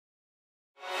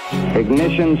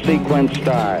Ignition sequence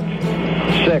starts.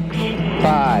 6,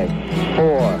 5,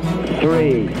 4,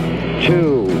 3,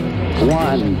 2,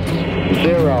 1,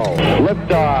 0.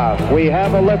 Liftoff. We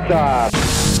have a liftoff.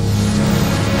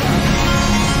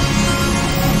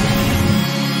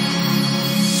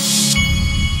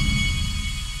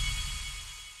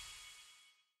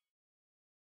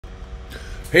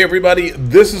 Hey everybody,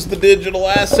 this is the Digital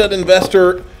Asset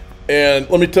Investor, and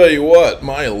let me tell you what,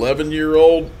 my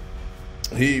 11-year-old,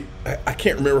 I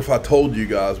can't remember if I told you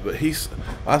guys, but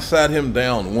I sat him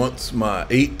down once my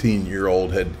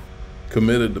 18-year-old had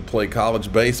committed to play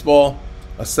college baseball.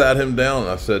 I sat him down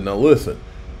and I said, now listen,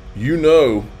 you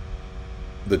know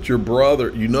that your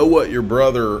brother, you know what your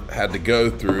brother had to go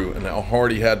through and how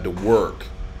hard he had to work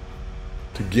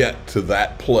to get to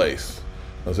that place.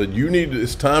 I said,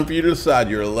 it's time for you to decide.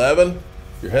 You're 11,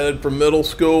 you're headed for middle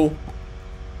school,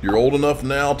 you're old enough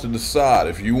now to decide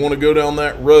if you want to go down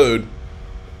that road.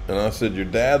 And I said, your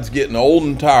dad's getting old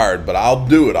and tired, but I'll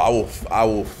do it. I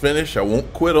will finish. I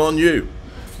won't quit on you.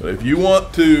 But if you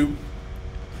want to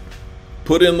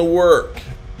put in the work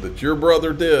that your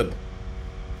brother did,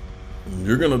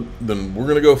 then we're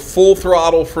gonna go full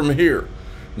throttle from here.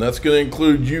 And that's gonna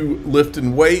include you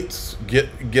lifting weights,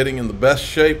 getting in the best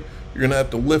shape. You're going to have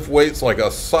to lift weights like a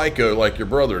psycho like your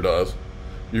brother does.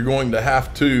 You're going to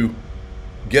have to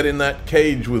get in that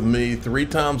cage with me 3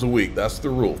 times a week. That's the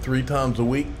rule. 3 times a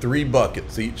week, 3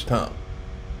 buckets each time.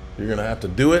 You're going to have to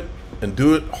do it, and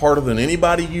do it harder than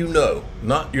anybody you know.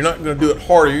 You're not going to do it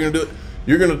harder.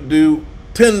 You're going to do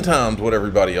 10 times what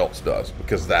everybody else does,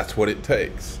 because that's what it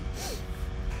takes.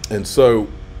 And so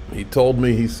he told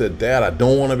me, he said, Dad, I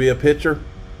don't want to be a pitcher,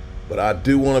 but I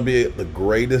do want to be the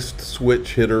greatest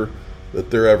switch hitter that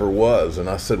there ever was. And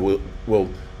I said, well,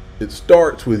 it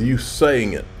starts with you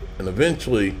saying it, and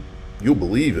eventually you'll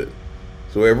believe it.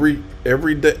 So every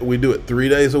day, we do it 3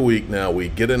 days a week now. We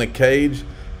get in a cage,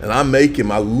 and I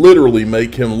literally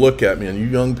make him look at me. And you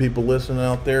young people listening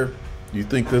out there, you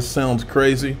think this sounds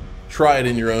crazy? Try it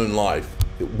in your own life.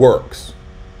 It works.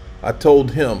 I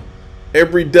told him,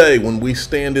 every day when we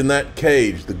stand in that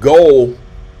cage, his goal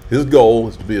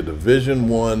is to be a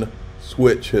Division I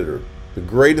switch hitter, the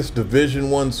greatest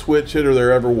Division I switch hitter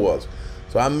there ever was.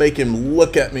 So I make him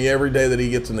look at me every day that he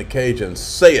gets in the cage and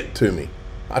say it to me.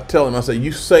 I tell him, I say,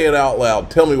 you say it out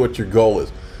loud. Tell me what your goal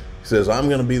is. He says, I'm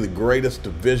going to be the greatest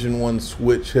Division I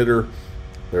switch hitter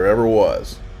there ever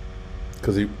was,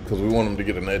 because we want him to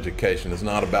get an education. It's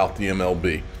not about the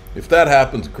MLB. If that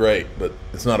happens, great, but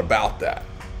it's not about that.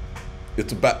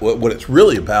 It's about what it's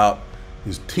really about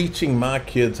is teaching my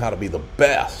kids how to be the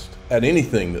best at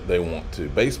anything that they want to.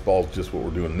 Baseball is just what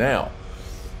we're doing now.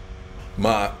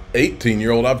 My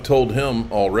 18-year-old, I've told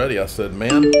him already, I said,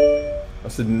 man,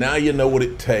 now you know what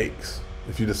it takes.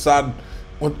 If you decide,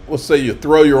 let's say you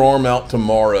throw your arm out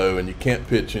tomorrow and you can't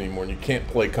pitch anymore and you can't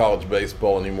play college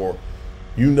baseball anymore,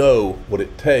 you know what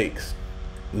it takes.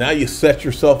 Now you set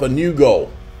yourself a new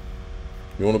goal.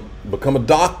 You want to become a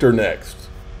doctor next.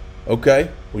 Okay,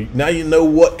 well, now you know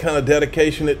what kind of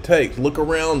dedication it takes. Look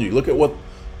around you. Look at what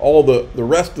all the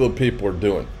rest of the people are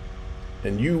doing.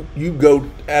 And you go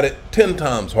at it 10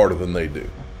 times harder than they do.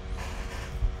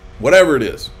 Whatever it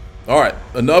is. All right,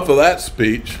 enough of that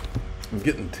speech. I'm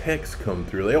getting texts come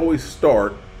through. They always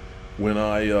start when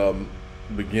I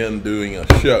begin doing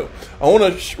a show. I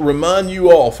want to remind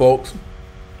you all, folks,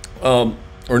 or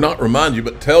not remind you,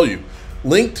 but tell you,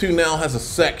 Link2 now has a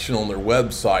section on their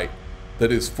website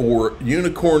that is for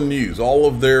unicorn news. All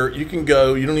of you can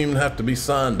go, you don't even have to be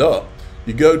signed up.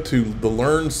 You go to the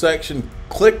Learn section,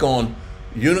 click on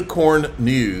Unicorn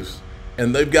News,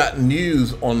 and they've got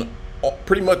news on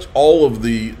pretty much all of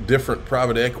the different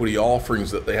private equity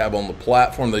offerings that they have on the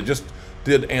platform. They just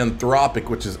did Anthropic,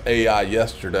 which is AI,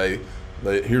 yesterday.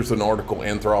 Here's an article,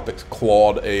 Anthropic's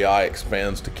Claude AI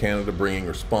expands to Canada, bringing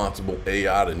responsible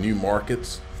AI to new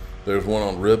markets. There's one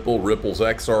on Ripple. Ripple's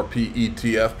XRP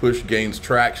ETF push gains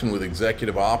traction with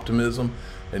executive optimism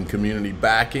and community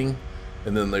backing.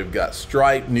 And then they've got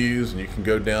Stripe news, and you can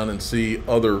go down and see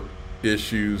other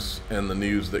issues and the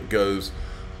news that goes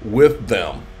with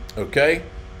them. Okay?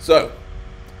 So,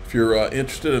 if you're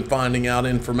interested in finding out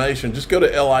information, just go to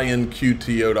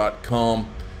linqto.com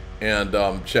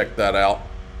and check that out.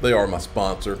 They are my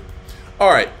sponsor.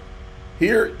 All right.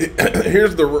 Here's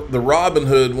the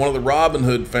Robinhood, one of the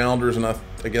Robinhood founders, and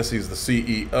I guess he's the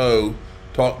CEO.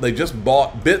 They just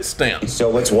bought Bitstamp. So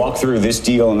let's walk through this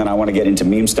deal, and then I want to get into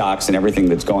meme stocks and everything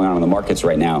that's going on in the markets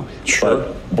right now.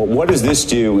 Sure. But what does this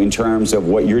do in terms of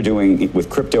what you're doing with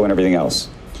crypto and everything else?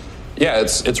 Yeah,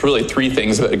 it's really three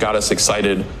things that got us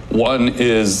excited. One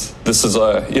is this is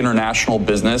an international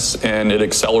business, and it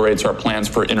accelerates our plans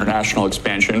for international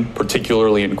expansion,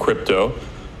 particularly in crypto.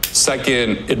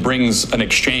 Second, it brings an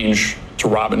exchange to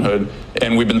Robinhood,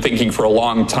 and we've been thinking for a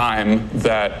long time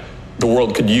that the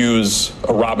world could use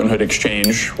a Robinhood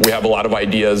exchange. We have a lot of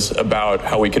ideas about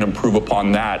how we can improve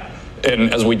upon that.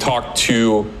 And as we talk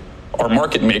to our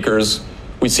market makers,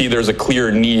 we see there's a clear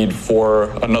need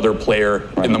for another player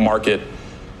in the market.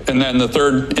 And then the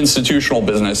third, institutional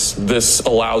business. This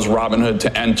allows Robinhood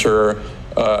to enter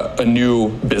a new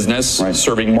business,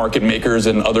 serving market makers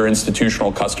and other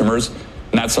institutional customers.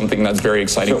 And that's something that's very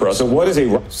exciting for us. So what is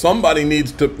a... Somebody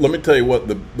needs to, let me tell you what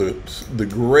the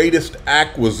greatest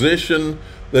acquisition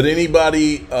that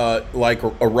anybody like a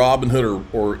Robinhood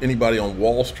or anybody on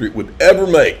Wall Street would ever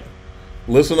make.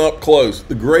 Listen up close.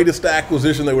 The greatest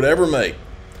acquisition they would ever make.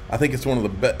 I think it's one of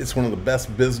the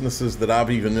best businesses that I've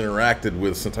even interacted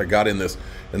with since I got in this,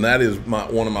 and that is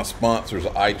one of my sponsors,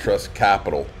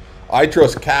 iTrustCapital.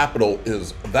 iTrustCapital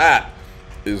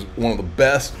is one of the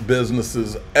best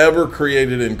businesses ever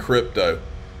created in crypto.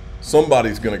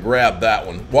 Somebody's going to grab that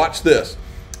one. Watch this.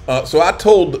 So I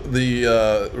told the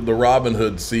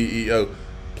Robinhood CEO,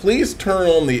 please turn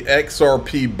on the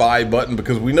XRP buy button,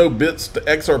 because we know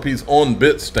XRP's on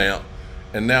Bitstamp,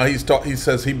 and now he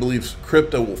says he believes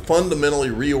crypto will fundamentally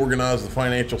reorganize the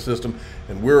financial system,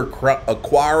 and we're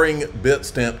acquiring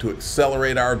Bitstamp to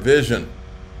accelerate our vision.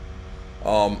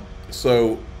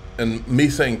 And me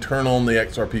saying turn on the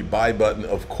XRP buy button,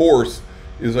 of course,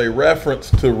 is a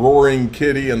reference to Roaring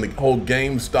Kitty and the whole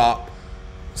GameStop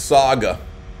saga.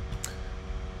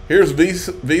 Here's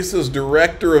Visa's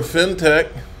Director of FinTech.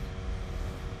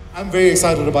 I'm very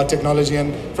excited about technology,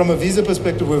 and from a Visa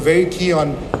perspective, we're very key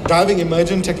on driving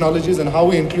emerging technologies and how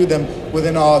we include them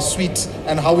within our suite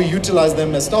and how we utilize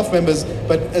them as staff members,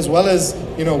 but as well as,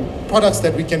 you know, products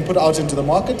that we can put out into the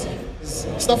market.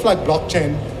 Stuff like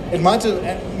blockchain. It might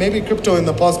have, maybe crypto in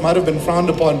the past might have been frowned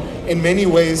upon in many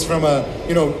ways from a,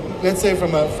 you know, let's say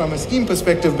from a scheme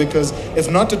perspective, because it's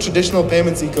not a traditional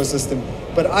payments ecosystem.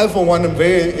 But I, for one, am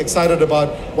very excited about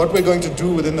what we're going to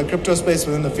do within the crypto space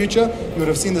within the future. You would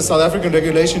have seen the South African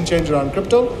regulation change around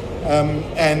crypto,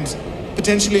 and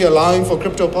potentially allowing for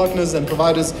crypto partners and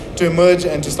providers to emerge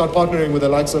and to start partnering with the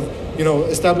likes of, you know,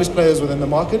 established players within the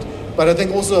market. But I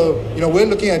think also, you know, we're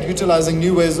looking at utilizing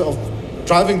new ways of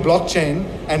driving blockchain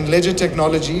and ledger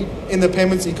technology in the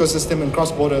payments ecosystem and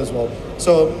cross-border as well.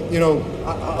 So, you know,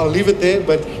 I'll leave it there,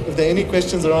 but if there are any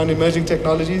questions around emerging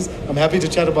technologies, I'm happy to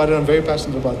chat about it. I'm very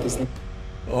passionate about this thing.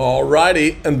 All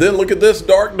righty, and then look at this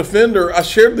Dark Defender. I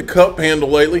shared the cup handle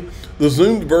lately. The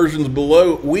zoomed version's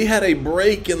below. We had a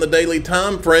break in the daily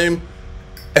time frame.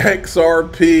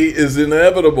 XRP is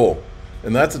inevitable.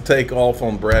 And that's a takeoff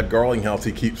on Brad Garlinghouse.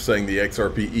 He keeps saying the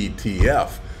XRP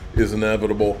ETF is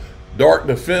inevitable. Dark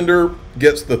Defender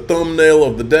gets the thumbnail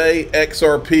of the day.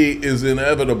 XRP is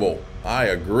inevitable. I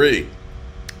agree.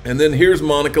 And then here's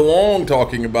Monica Long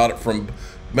talking about it from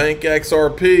Bank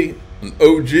XRP, an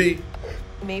OG.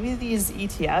 Maybe these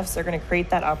ETFs are going to create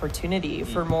that opportunity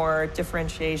for more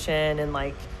differentiation and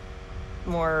like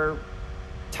more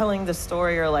telling the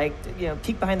story, or like, you know,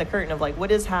 peek behind the curtain of like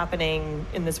what is happening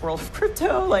in this world of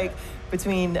crypto, like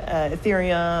between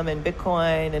Ethereum and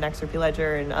Bitcoin and XRP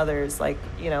Ledger and others. Like,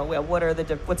 you know,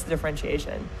 what's the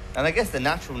differentiation? And I guess the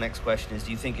natural next question is,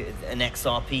 do you think an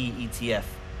XRP ETF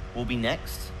will be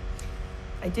next?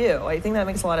 I do. I think that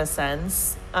makes a lot of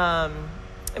sense. I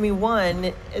mean,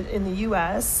 one, in the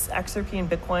US, XRP and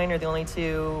Bitcoin are the only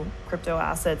two crypto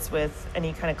assets with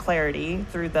any kind of clarity.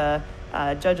 Through the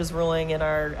judge's ruling in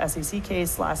our SEC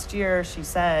case last year, she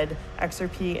said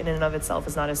XRP in and of itself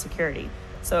is not a security.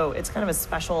 So it's kind of a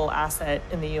special asset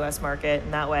in the US market in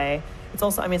that way. It's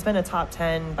also, I mean, it's been a top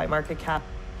 10 by market cap.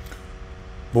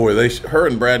 Boy, her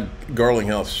and Brad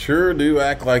Garlinghouse sure do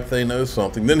act like they know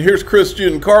something. Then here's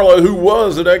Christian Carlo, who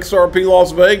was at XRP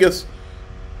Las Vegas.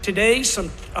 Today, some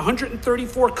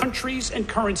 134 countries and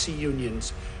currency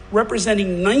unions,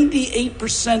 representing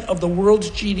 98% of the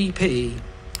world's GDP,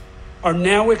 are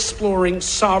now exploring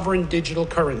sovereign digital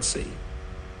currency.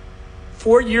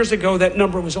 4 years ago, that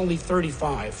number was only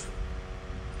 35.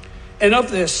 And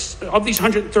of these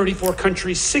 134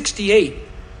 countries, 68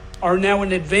 are now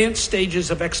in advanced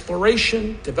stages of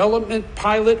exploration, development,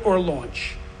 pilot, or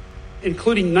launch,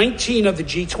 including 19 of the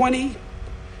G20,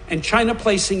 and China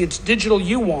placing its digital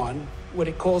yuan, what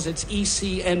it calls its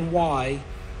ECNY,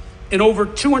 in over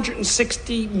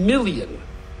 260 million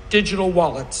digital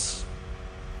wallets,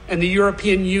 and the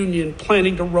European Union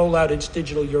planning to roll out its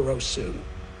digital euro soon.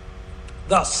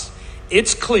 Thus,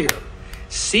 it's clear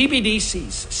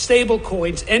CBDCs,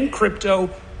 stablecoins, and crypto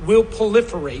will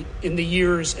proliferate in the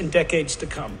years and decades to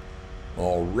come.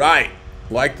 All right.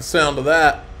 Like the sound of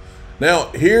that. Now,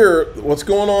 here, what's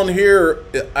going on here,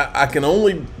 I can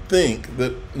only think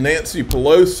that Nancy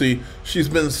Pelosi, she's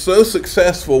been so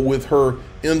successful with her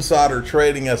insider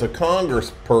trading as a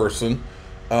congressperson,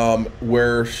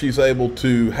 where she's able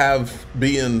to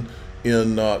be in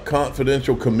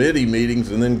confidential committee meetings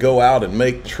and then go out and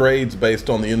make trades based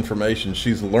on the information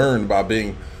she's learned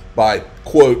by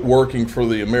quote, working for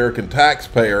the American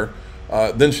taxpayer.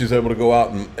 Then she's able to go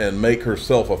out and make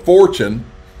herself a fortune.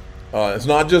 It's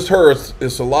not just her,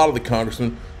 it's a lot of the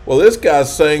congressmen. Well, this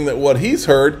guy's saying that what he's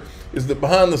heard is that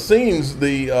behind the scenes,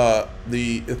 the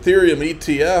Ethereum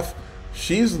ETF,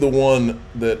 she's the one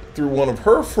that, through one of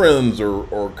her friends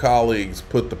or colleagues,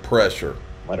 put the pressure.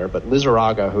 But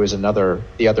Lizarraga, who is the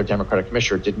other Democratic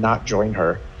commissioner, did not join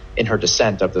her in her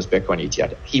dissent of this Bitcoin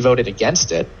ETF. He voted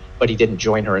against it, but he didn't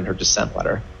join her in her dissent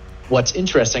letter. What's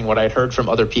interesting, what I'd heard from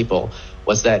other people,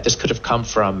 was that this could have come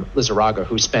from Lizarraga,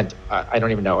 who spent, I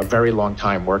don't even know, a very long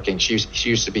time working. She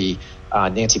used to be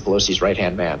Nancy Pelosi's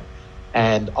right-hand man.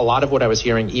 And a lot of what I was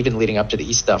hearing, even leading up to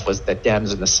the stuff, was that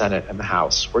Dems in the Senate and the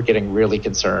House were getting really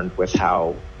concerned with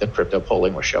how the crypto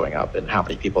polling was showing up and how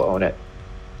many people own it.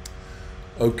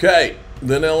 Okay,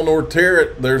 then Eleanor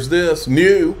Terrett, there's this.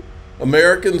 New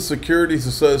American Securities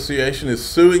Association is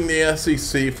suing the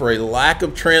SEC for a lack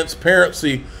of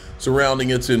transparency surrounding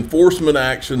its enforcement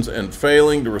actions and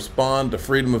failing to respond to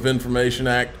Freedom of Information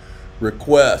Act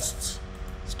requests.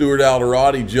 Stuart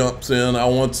Alderati jumps in.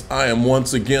 I am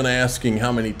once again asking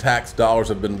how many tax dollars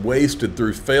have been wasted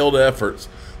through failed efforts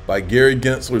by Gary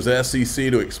Gensler's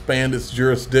SEC to expand its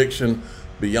jurisdiction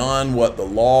beyond what the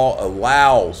law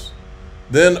allows.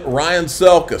 Then Ryan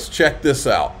Selkis, check this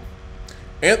out.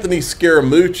 Anthony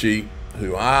Scaramucci,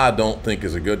 who I don't think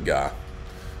is a good guy,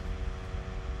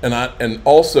 and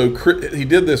also he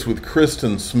did this with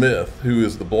Kristen Smith, who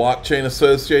is the Blockchain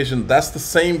Association. That's the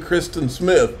same Kristen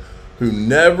Smith who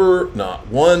never, not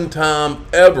one time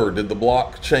ever, did the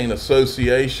Blockchain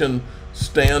Association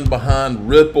stand behind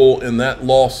Ripple in that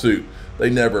lawsuit. They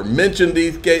never mentioned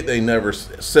ETHgate. They never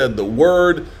said the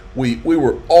word. We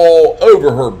were all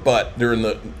over her butt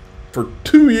for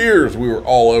 2 years. We were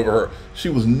all over her. She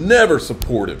was never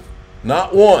supportive,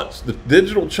 not once. The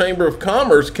Digital Chamber of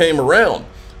Commerce came around,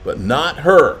 but not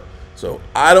her. So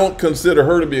I don't consider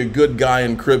her to be a good guy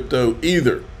in crypto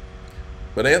either.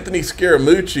 But Anthony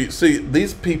Scaramucci, see,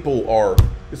 these people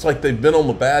it's like they've been on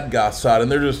the bad guy side,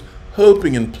 and they're just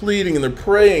hoping and pleading, and they're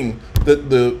praying that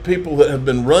the people that have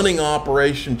been running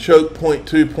Operation Choke Point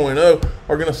 2.0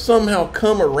 are going to somehow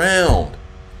come around.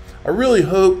 I really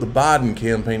hope the Biden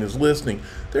campaign is listening.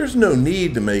 There's no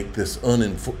need to make this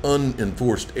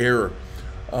unenforced error.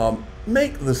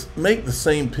 Make the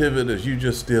same pivot as you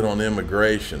just did on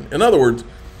immigration. In other words,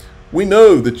 we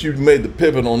know that you made the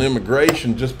pivot on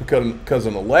immigration just because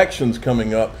an election's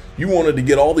coming up. You wanted to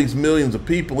get all these millions of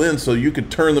people in so you could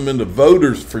turn them into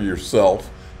voters for yourself.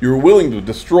 You were willing to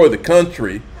destroy the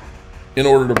country in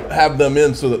order to have them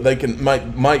in so that they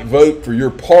might vote for your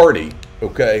party,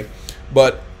 okay?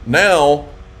 But now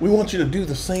we want you to do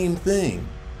the same thing.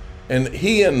 And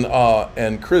he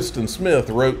and Kristen Smith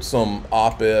wrote some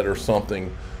op-ed or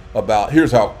something about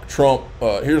here's how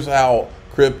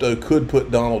crypto could put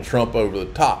Donald Trump over the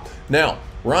top. Now,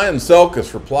 Ryan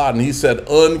Selkis replied, and he said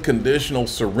unconditional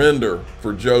surrender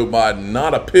for Joe Biden,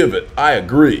 not a pivot. I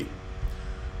agree.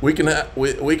 We can have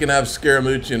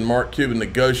Scaramucci and Mark Cuban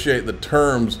negotiate the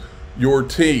terms, your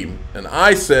team. And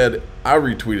I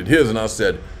retweeted his, and I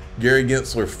said, Gary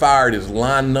Gensler fired is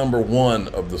line number 1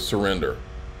 of the surrender.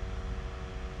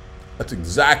 That's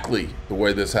exactly the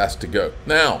way this has to go.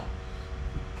 Now,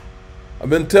 I've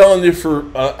been telling you for,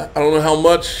 I don't know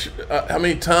how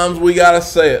many times we got to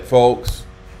say it, folks.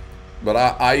 But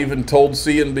I even told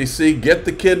CNBC, get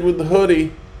the kid with the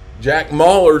hoodie, Jack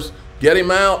Mallers, get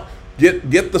him out,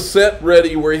 get the set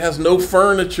ready where he has no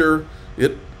furniture.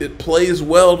 It plays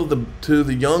well to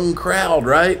the young crowd,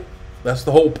 right? That's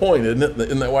the whole point, isn't it?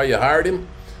 Isn't that why you hired him?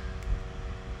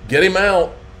 Get him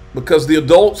out, because the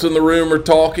adults in the room are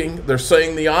talking. They're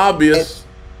saying the obvious.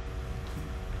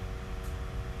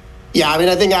 Yeah, I mean,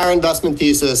 I think our investment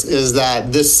thesis is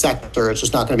that this sector is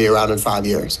just not going to be around in 5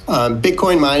 years.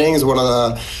 Bitcoin mining is one of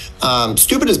the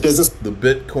stupidest business. The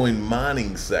Bitcoin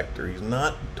mining sector. He's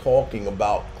not talking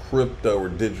about crypto or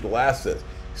digital assets.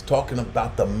 He's talking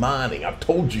about the mining. I've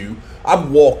told you,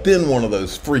 I've walked in one of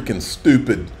those freaking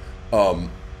stupid,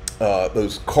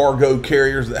 those cargo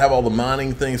carriers that have all the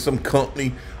mining things, some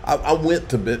company. I went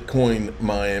to Bitcoin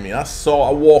Miami. I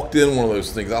walked in one of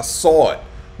those things. I saw it.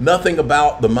 nothing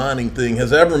about the mining thing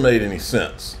has ever made any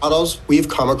sense. Models we've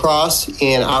come across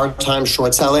in our time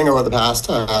short selling over the past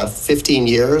 15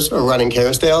 years or running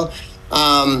Kerrisdale.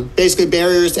 Basically,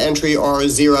 barriers to entry are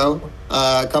zero.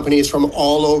 Companies from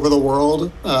all over the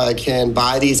world can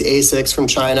buy these ASICs from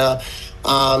China,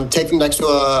 take them next to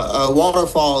a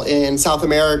waterfall in South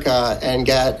America and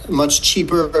get much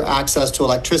cheaper access to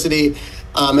electricity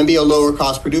and be a lower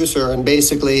cost producer. And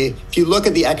basically, if you look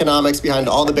at the economics behind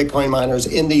all the Bitcoin miners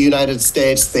in the United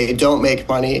States, they don't make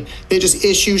money. They just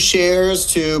issue shares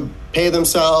to pay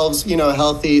themselves, a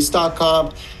healthy stock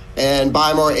comp and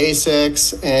buy more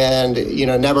ASICs and,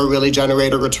 never really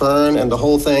generate a return. And the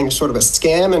whole thing is sort of a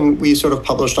scam. And we sort of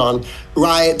published on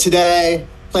Riot today,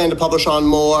 plan to publish on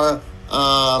more,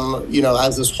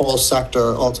 as this whole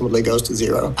sector ultimately goes to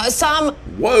zero.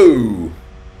 Whoa.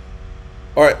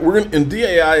 All right, we're in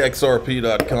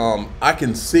DAIXRP.com. I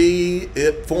can see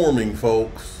it forming,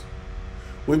 folks.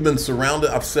 We've been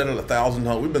surrounded, I've said it 1,000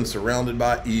 times, we've been surrounded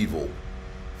by evil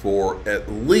for at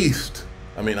least,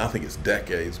 I think it's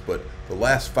decades, but the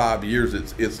last 5 years,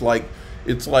 it's like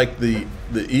the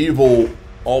evil,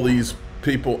 all these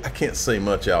people, I can't say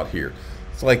much out here.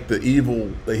 It's like the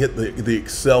evil, they hit the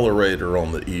accelerator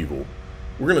on the evil.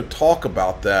 We're going to talk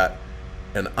about that.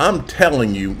 And I'm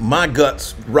telling you, my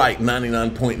gut's right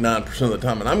 99.9% of the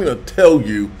time. And I'm going to tell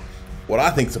you what I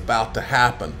think is about to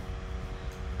happen.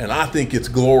 And I think it's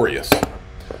glorious.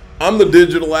 I'm the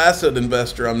digital asset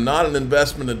investor. I'm not an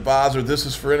investment advisor. This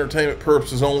is for entertainment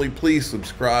purposes only. Please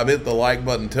subscribe, hit the like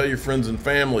button, tell your friends and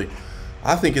family.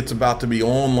 I think it's about to be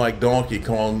on like Donkey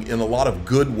Kong in a lot of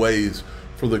good ways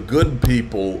for the good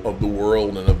people of the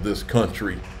world and of this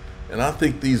country. And I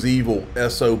think these evil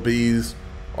SOBs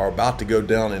are about to go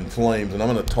down in flames, and I'm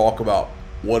going to talk about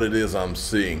what it is I'm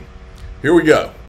seeing. Here we go.